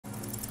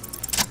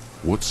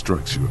What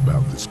strikes you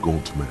about this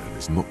gaunt man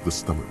is not the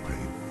stomach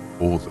pain,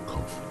 or the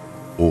cough,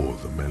 or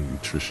the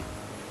malnutrition.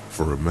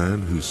 For a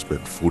man who's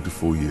spent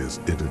 44 years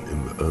hidden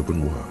in the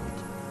urban wild.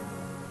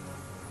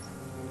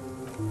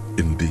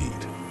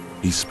 Indeed,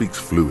 he speaks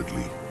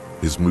fluidly.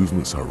 His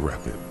movements are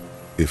rapid,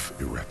 if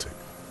erratic.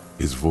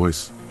 His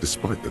voice,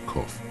 despite the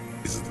cough,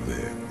 is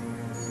there.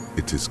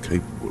 It is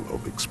capable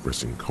of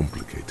expressing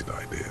complicated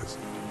ideas.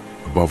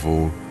 Above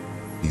all,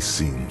 he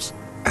seems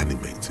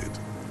animated.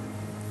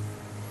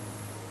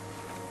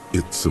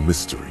 It's a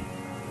mystery.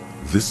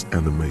 This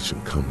animation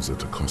comes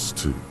at a cost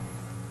too.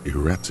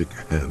 Erratic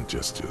hand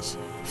gestures,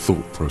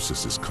 thought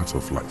processes cut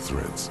off like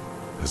threads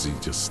as he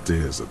just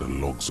stares at the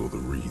logs or the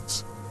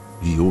reeds.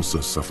 He also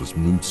suffers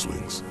mood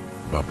swings,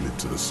 bubbling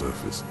to the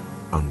surface,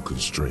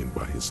 unconstrained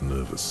by his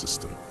nervous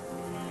system.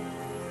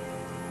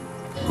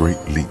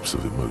 Great leaps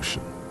of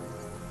emotion,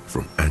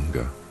 from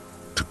anger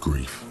to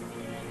grief,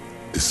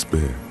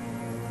 despair.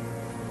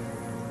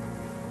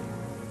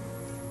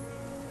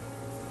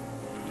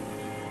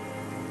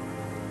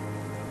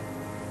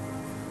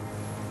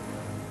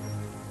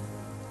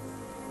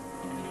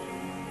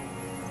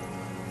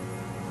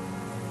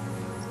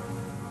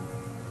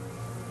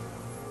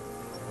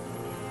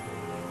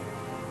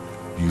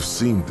 You've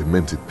seen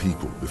demented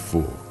people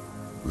before.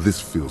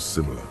 This feels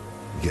similar,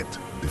 yet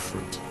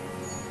different.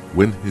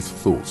 When his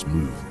thoughts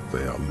move,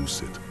 they are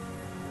lucid,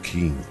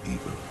 keen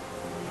even,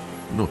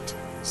 not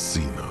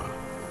senile.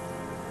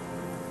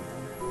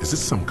 Is it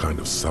some kind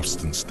of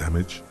substance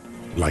damage?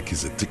 Like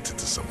he's addicted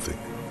to something,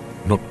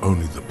 not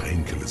only the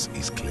painkillers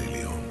he's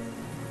clearly on.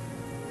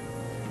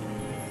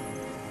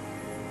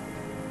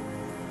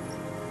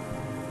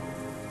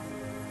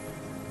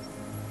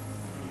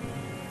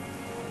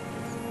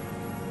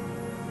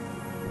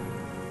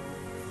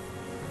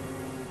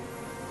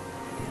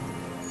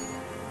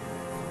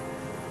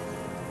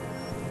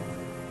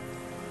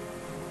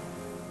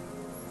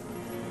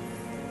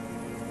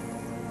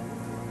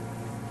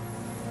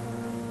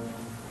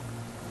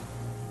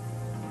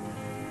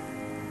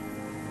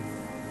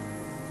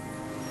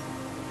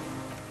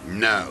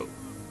 No.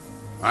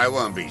 I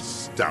won't be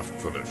stuffed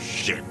full of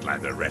shit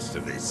like the rest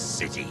of this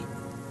city.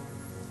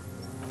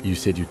 You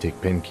said you take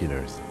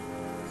painkillers.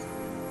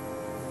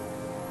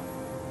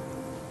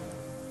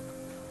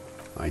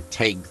 I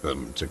take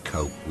them to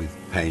cope with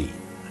pain.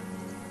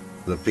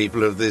 The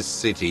people of this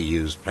city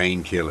use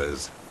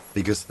painkillers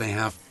because they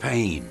have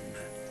pain.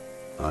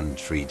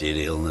 Untreated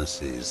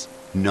illnesses.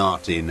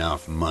 Not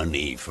enough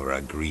money for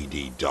a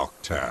greedy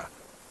doctor.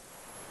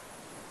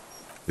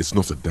 It's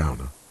not a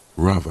downer.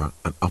 Rather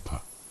an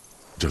upper,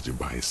 judging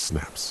by his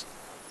snaps.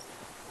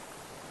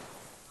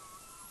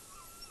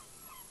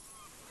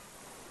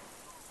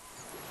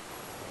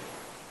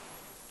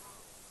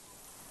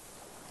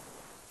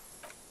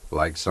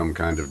 Like some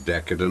kind of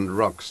decadent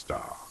rock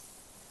star.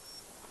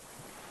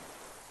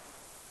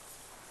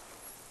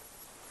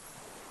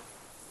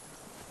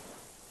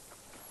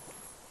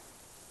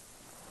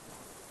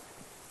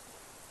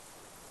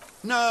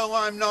 No,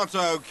 I'm not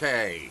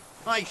okay.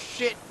 I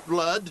shit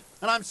blood,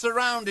 and I'm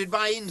surrounded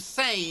by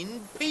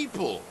insane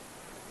people.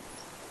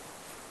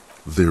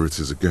 There it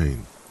is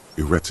again.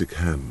 Erratic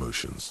hand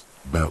motions,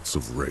 bouts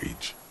of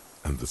rage,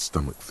 and the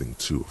stomach thing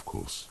too, of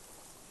course.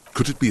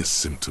 Could it be a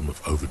symptom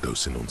of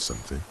overdosing on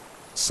something?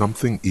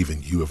 Something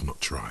even you have not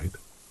tried?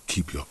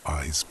 Keep your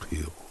eyes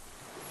peeled.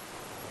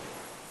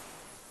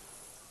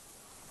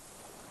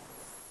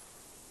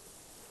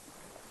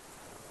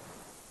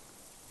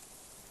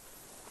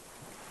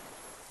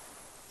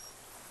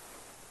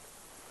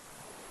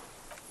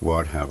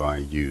 What have I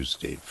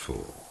used it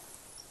for?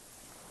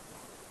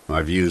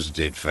 I've used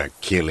it for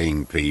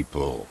killing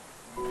people.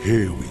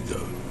 Here we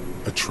go.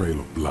 A trail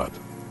of blood.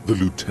 The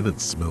lieutenant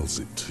smells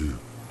it too.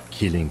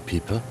 Killing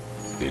people?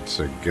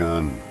 It's a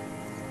gun.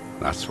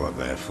 That's what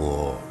they're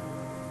for.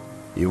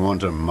 You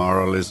want a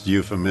moralist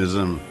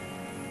euphemism?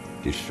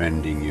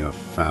 Defending your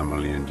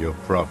family and your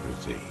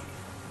property.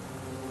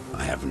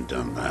 I haven't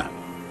done that.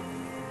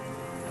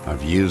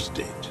 I've used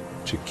it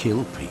to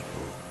kill people.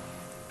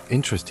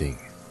 Interesting.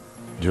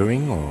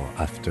 During or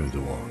after the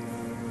war?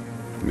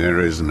 There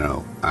is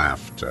no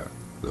after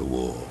the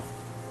war.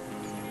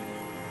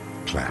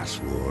 Class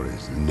war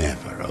is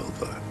never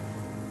over.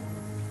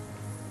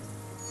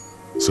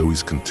 So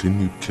he's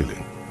continued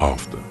killing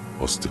after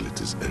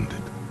hostilities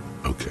ended.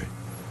 Okay.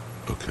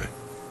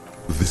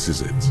 This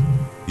is it.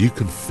 You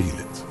can feel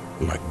it,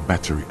 like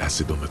battery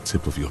acid on the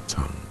tip of your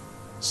tongue.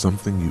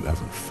 Something you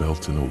haven't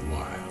felt in a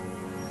while.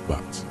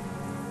 But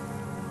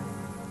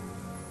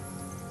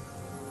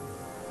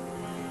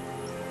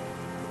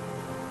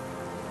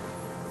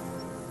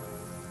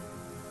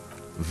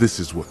this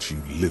is what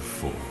you live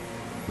for.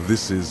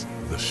 This is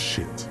the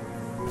shit.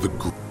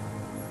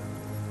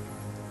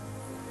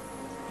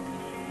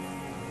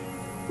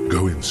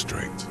 Go in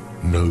straight.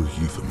 No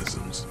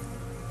euphemisms.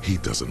 He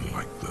doesn't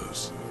like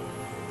those.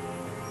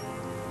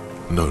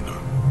 No.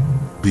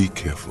 Be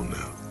careful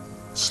now.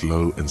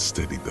 Slow and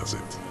steady does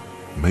it.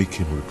 Make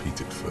him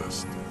repeat it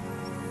first.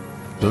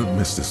 Don't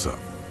mess this up.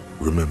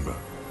 Remember,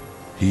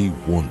 he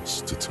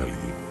wants to tell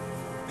you.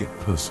 get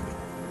personal.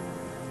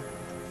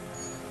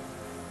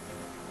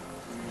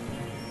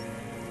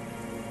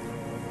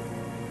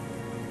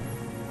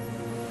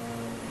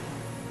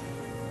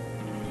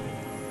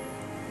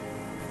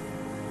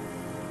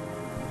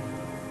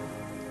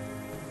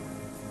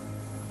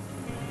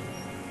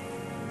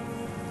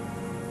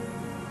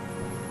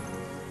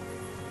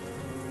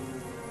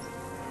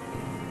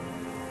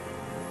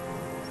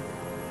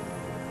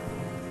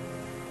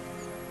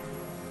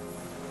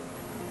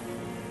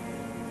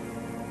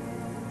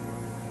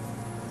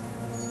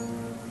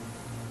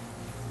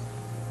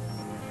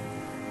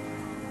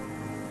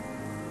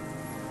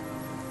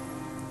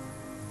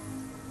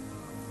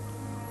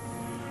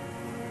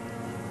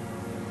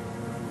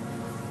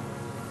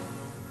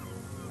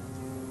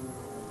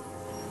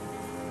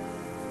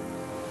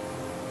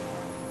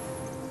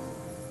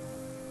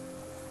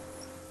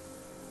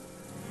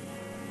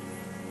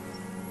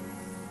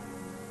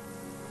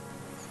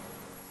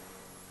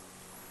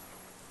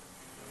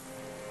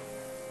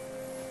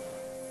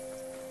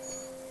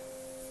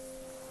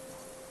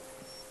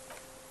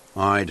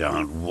 I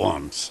don't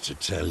want to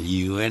tell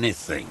you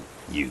anything,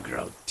 you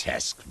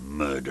grotesque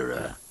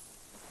murderer.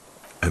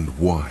 And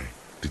why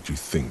did you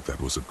think that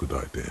was a good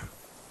idea?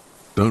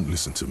 Don't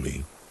listen to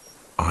me.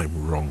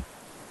 I'm wrong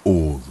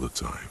all the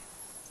time.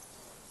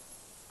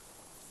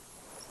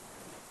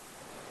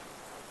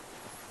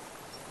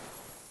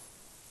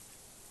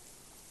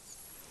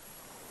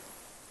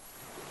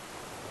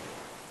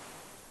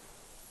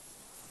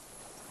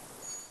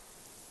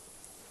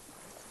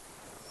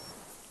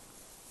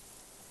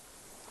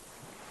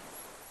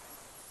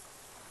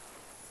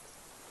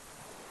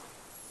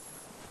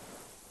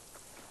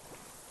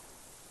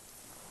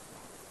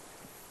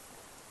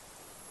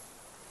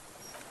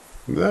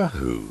 The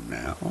who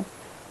now?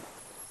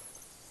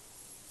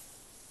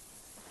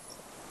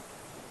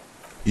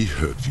 He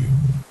heard you.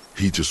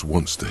 He just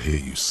wants to hear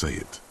you say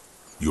it.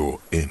 You're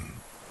in.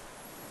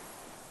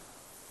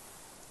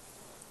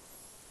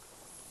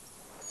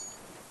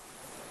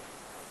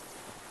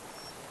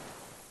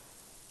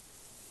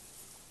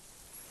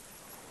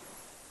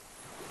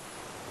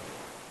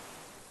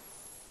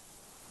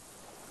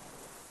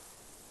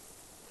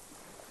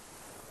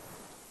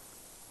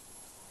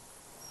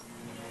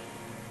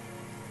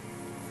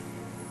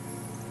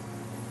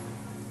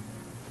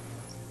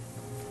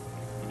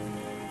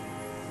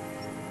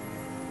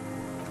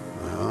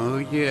 Oh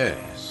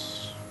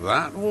yes,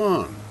 that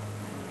one.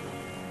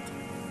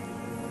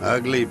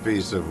 Ugly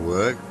piece of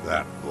work,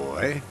 that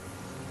boy.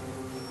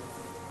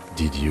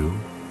 Did you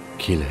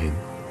kill him?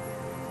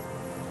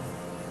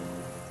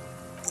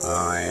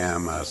 I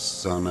am a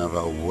son of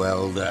a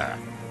welder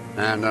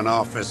and an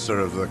officer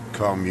of the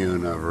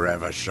commune of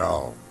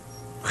Revachol.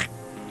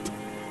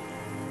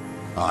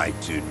 I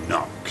do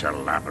not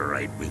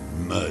collaborate with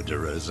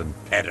murderers and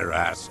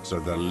pederasts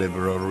of the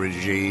liberal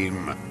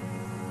regime.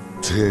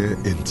 Tear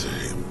into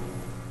him.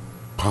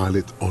 Pile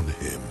it on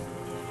him.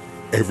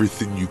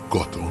 Everything you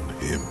got on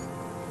him.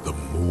 The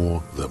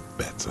more, the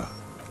better.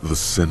 The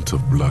scent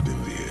of blood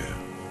in the air.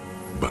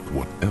 But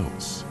what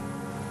else?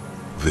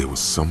 There was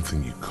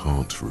something you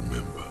can't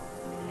remember.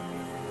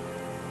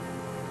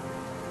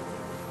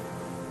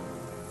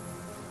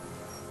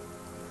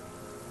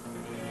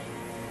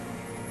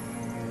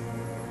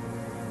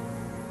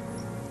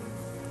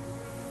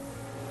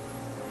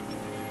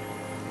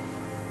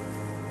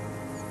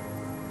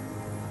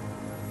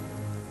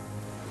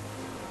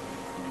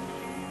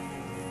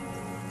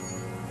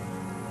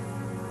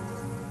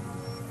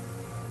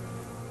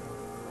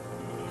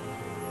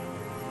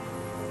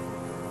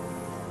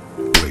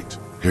 Wait,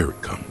 here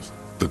it comes.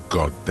 The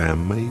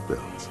goddamn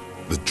Maybells.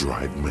 The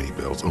dried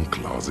Maybells on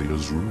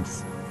Clausia's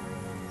roof.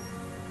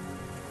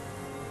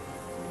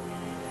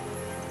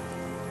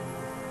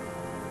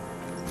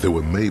 There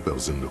were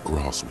Maybells in the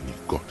grass when you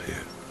got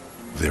here.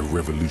 They're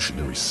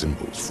revolutionary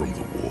symbols from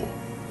the war.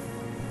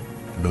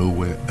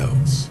 Nowhere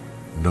else,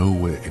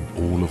 nowhere in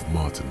all of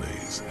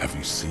Martinaise have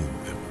you seen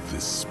them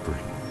this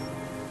spring.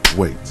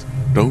 Wait,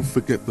 don't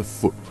forget the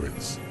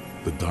footprints.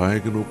 The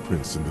diagonal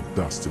prints in the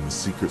dust in the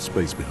secret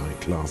space behind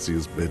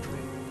Clausia's bedroom.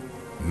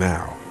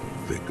 Now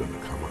they're gonna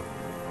come up.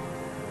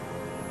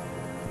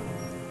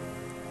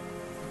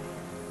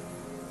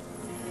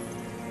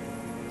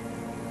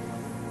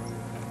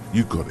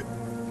 You got it.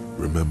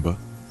 Remember,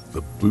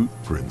 the boot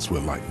prints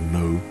were like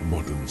no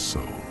modern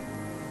soul.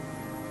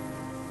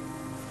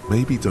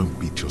 Maybe don't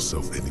beat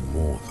yourself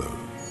anymore, though.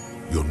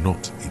 You're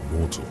not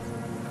immortal.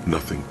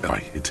 Nothing by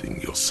hitting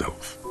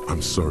yourself.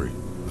 I'm sorry,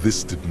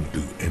 this didn't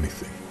do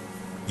anything.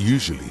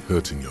 Usually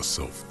hurting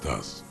yourself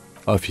does.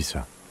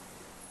 Officer,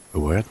 a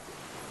word?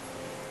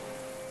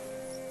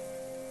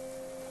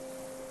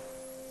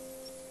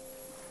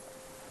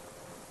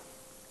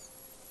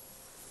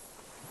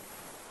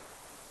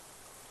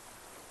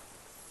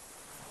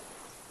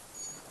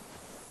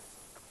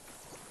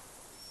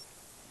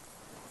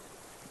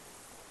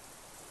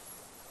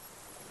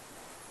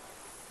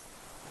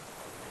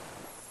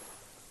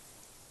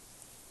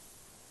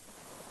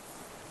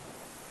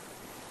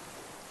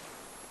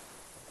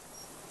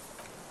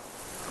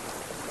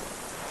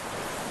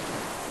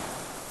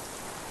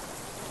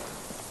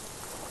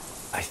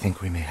 I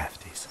think we may have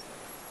this.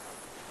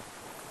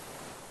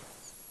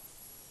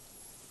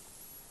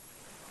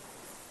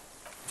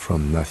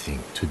 From nothing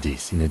to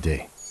this in a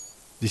day.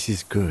 This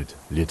is good,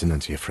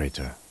 Lieutenant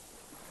Gefreiter.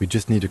 We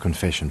just need a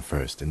confession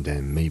first, and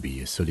then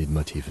maybe a solid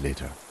motive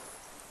later.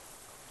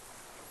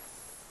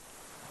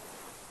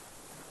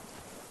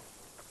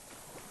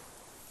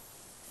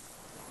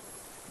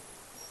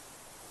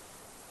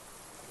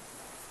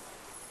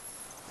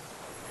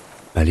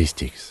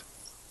 Ballistics.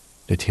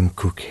 Let him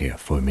cook here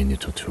for a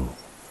minute or two.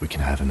 We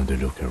can have another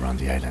look around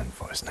the island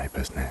for a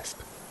sniper's nest.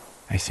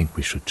 I think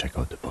we should check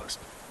out the post.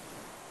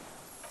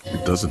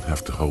 It doesn't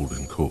have to hold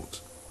in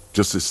court.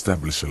 Just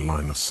establish a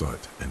line of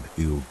sight and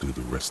he'll do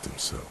the rest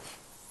himself.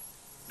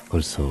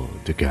 Also,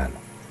 the gun.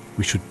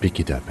 We should pick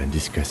it up and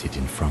discuss it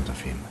in front of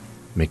him.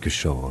 Make a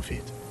show of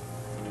it.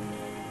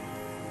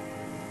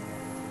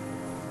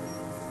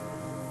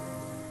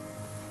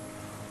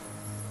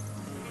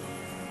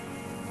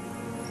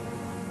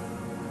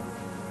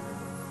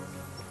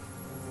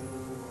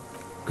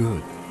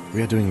 Good.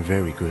 We are doing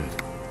very good.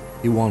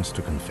 He wants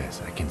to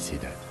confess, I can see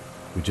that.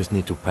 We just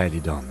need to pile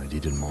it on a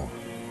little more.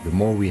 The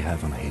more we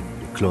have on him,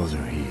 the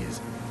closer he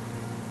is.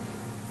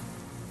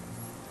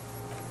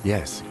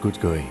 Yes, good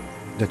going.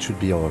 That should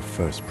be our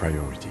first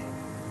priority.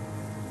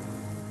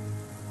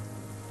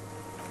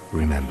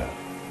 Remember,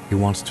 he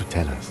wants to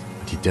tell us,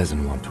 but he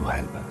doesn't want to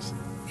help us.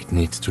 It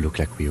needs to look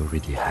like we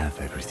already have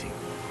everything.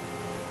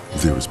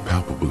 There is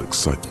palpable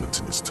excitement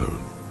in his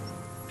tone.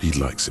 He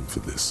likes him for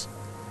this.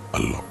 A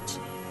lot.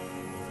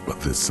 But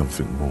there's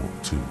something more,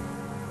 too.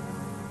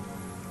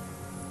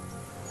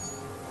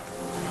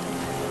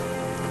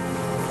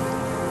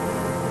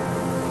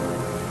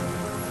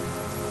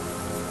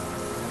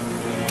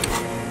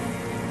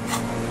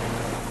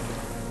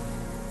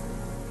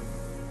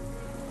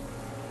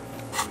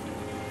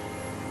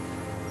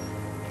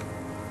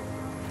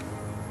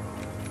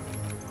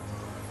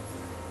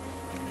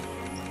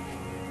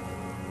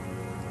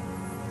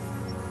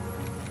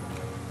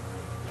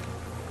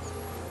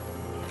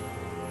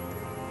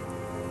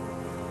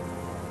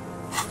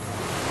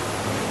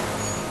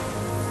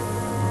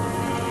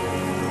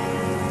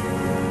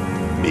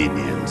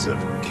 Minions of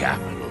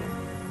capital.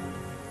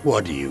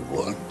 What do you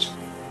want?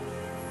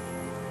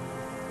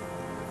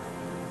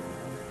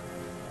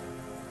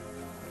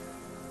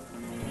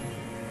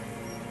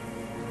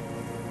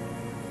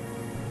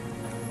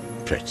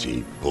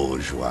 Petty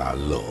bourgeois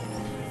law.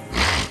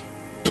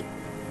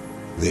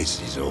 This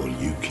is all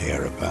you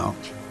care about,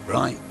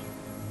 right?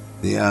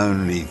 The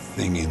only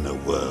thing in the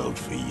world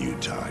for you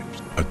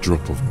types. A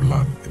drop of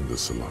blood in the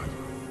saliva.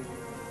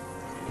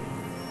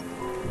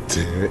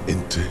 Tear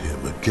into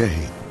him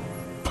again.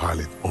 Pile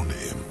it on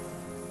him.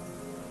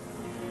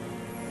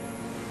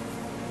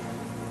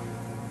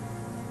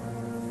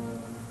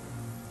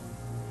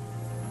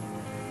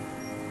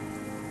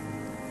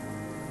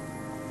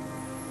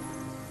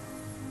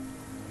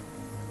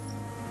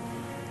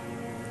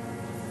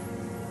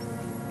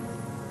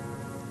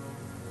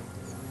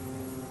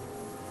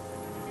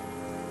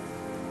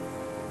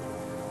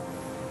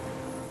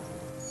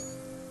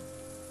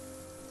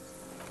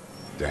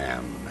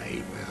 Damn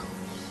Maybells.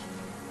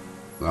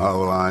 The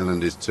whole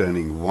island is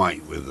turning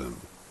white with them.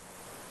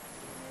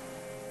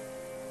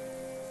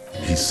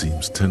 He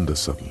seems tender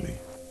suddenly.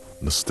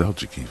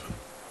 Nostalgic even.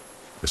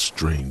 A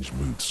strange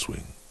mood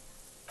swing.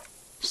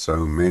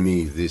 So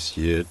many this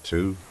year,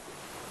 too.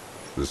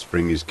 The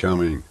spring is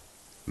coming.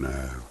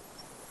 No,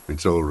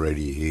 it's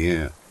already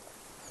here.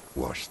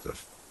 Wash the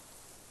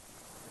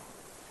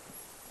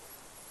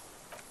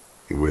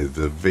with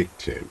the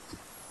victim.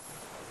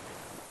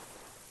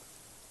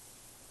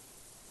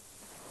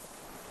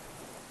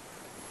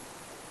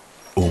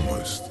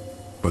 Almost.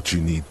 But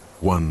you need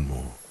one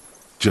more.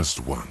 Just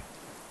one.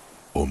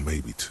 Or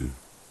maybe two.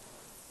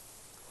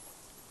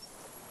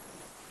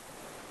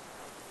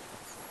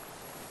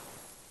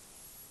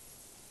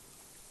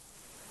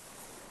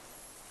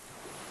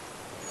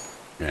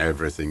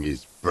 Everything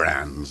is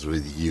brands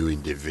with you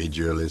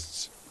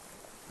individualists.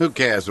 Who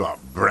cares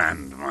what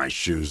brand my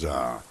shoes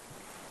are?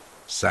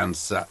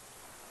 Sansa?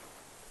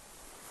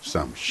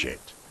 Some shit.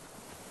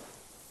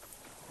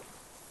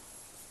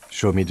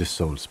 Show me the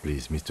souls,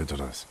 please, Mr.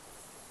 Doras.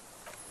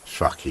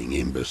 Fucking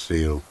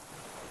imbecile.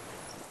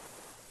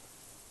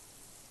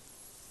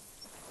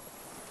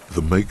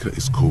 The maker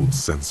is called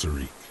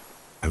Sansarique,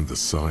 and the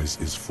size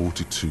is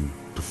 42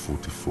 to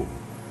 44.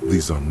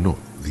 These are not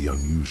the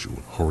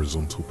unusual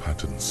horizontal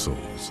patterned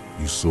soles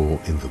you saw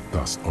in the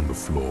dust on the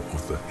floor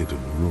of the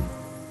hidden room.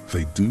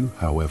 They do,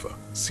 however,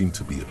 seem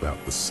to be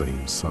about the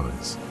same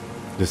size.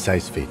 The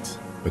size fits,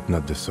 but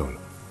not the soul.